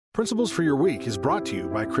Principles for Your Week is brought to you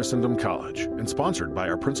by Christendom College and sponsored by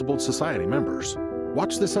our Principled Society members.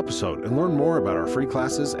 Watch this episode and learn more about our free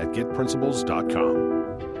classes at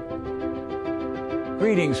getprinciples.com.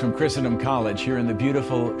 Greetings from Christendom College here in the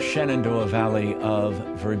beautiful Shenandoah Valley of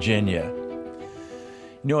Virginia.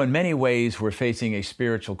 You know, in many ways, we're facing a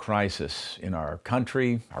spiritual crisis in our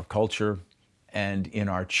country, our culture, and in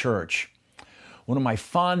our church. One of my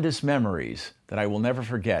fondest memories that I will never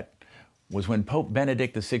forget was when Pope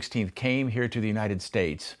Benedict XVI came here to the United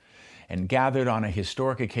States and gathered on a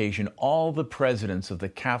historic occasion all the presidents of the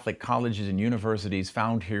Catholic colleges and universities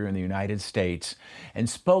found here in the United States and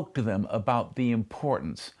spoke to them about the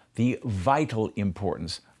importance, the vital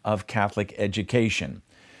importance of Catholic education.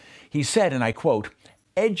 He said, and I quote,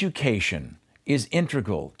 "Education is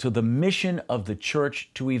integral to the mission of the Church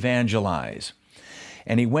to evangelize."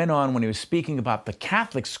 And he went on when he was speaking about the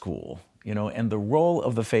Catholic school, and the role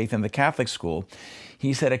of the faith in the Catholic school.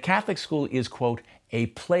 He said a Catholic school is, quote, "a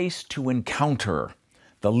place to encounter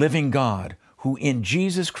the living God who in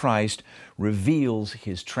Jesus Christ reveals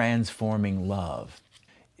his transforming love."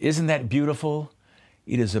 Isn't that beautiful?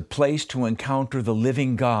 It is a place to encounter the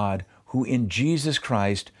living God who in Jesus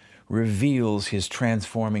Christ reveals his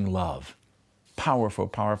transforming love. Powerful,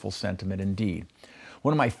 powerful sentiment indeed.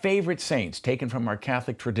 One of my favorite saints taken from our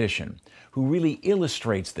Catholic tradition who really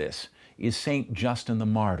illustrates this is Saint Justin the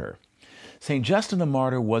Martyr. Saint Justin the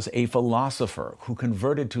Martyr was a philosopher who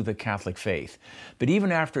converted to the Catholic faith. But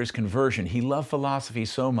even after his conversion, he loved philosophy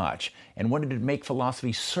so much and wanted to make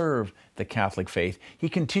philosophy serve the Catholic faith. He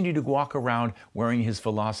continued to walk around wearing his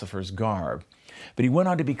philosopher's garb. But he went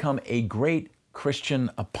on to become a great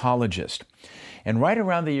Christian apologist. And right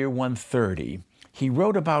around the year 130, he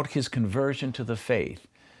wrote about his conversion to the faith,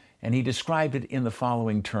 and he described it in the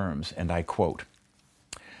following terms, and I quote,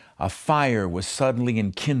 "A fire was suddenly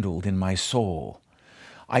enkindled in my soul.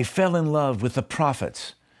 I fell in love with the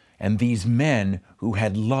prophets and these men who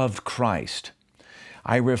had loved Christ.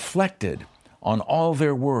 I reflected on all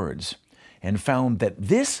their words and found that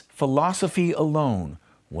this philosophy alone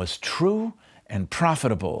was true and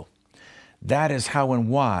profitable. That is how and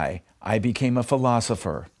why I became a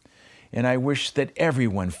philosopher, and I wish that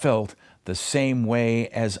everyone felt the same way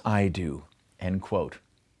as I do." End quote.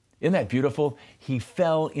 Isn't that beautiful? He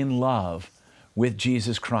fell in love with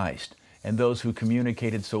Jesus Christ and those who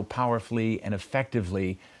communicated so powerfully and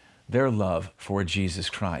effectively their love for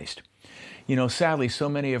Jesus Christ. Sadly, so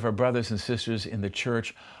many of our brothers and sisters in the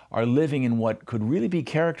church are living in what could really be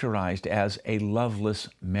characterized as a loveless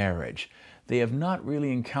marriage. They have not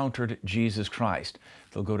really encountered Jesus Christ.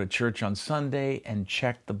 They'll go to church on Sunday and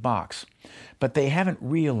check the box, but they haven't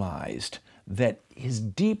realized that his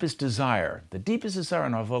deepest desire, the deepest desire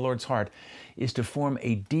in our Lord's heart, is to form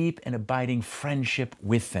a deep and abiding friendship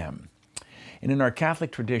with them. And in our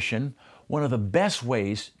Catholic tradition, one of the best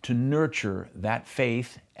ways to nurture that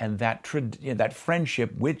faith and that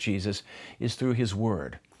friendship with Jesus is through his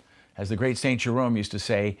word. As the great Saint Jerome used to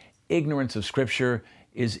say, ignorance of Scripture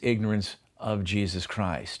is ignorance of Jesus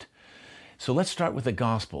Christ. So let's start with the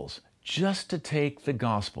Gospels. Just to take the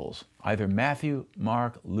Gospels, either Matthew,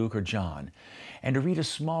 Mark, Luke, or John, and to read a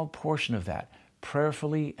small portion of that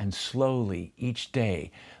prayerfully and slowly each day.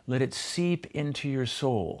 Let it seep into your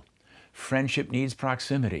soul. Friendship needs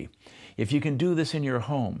proximity. If you can do this in your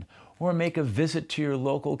home, or make a visit to your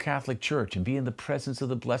local Catholic church and be in the presence of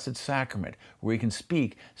the Blessed Sacrament, where he can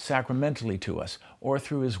speak sacramentally to us, or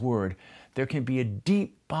through his word, there can be a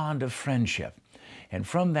deep bond of friendship. And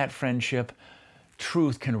from that friendship,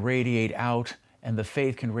 truth can radiate out, and the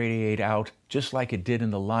faith can radiate out, just like it did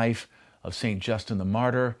in the life of St. Justin the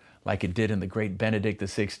Martyr, like it did in the great Benedict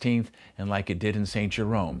XVI, and like it did in St.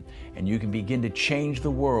 Jerome. And you can begin to change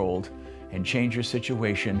the world and change your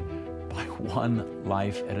situation by one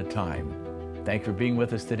life at a time. Thanks for being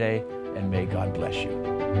with us today, and may God bless you.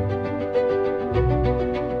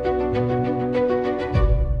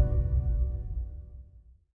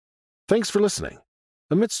 Thanks for listening.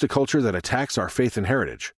 Amidst a culture that attacks our faith and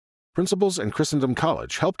heritage, Principles and Christendom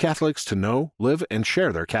College help Catholics to know, live, and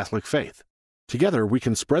share their Catholic faith. Together, we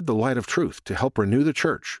can spread the light of truth to help renew the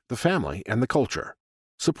church, the family, and the culture.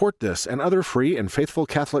 Support this and other free and faithful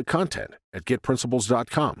Catholic content at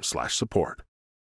getprinciples.com/support.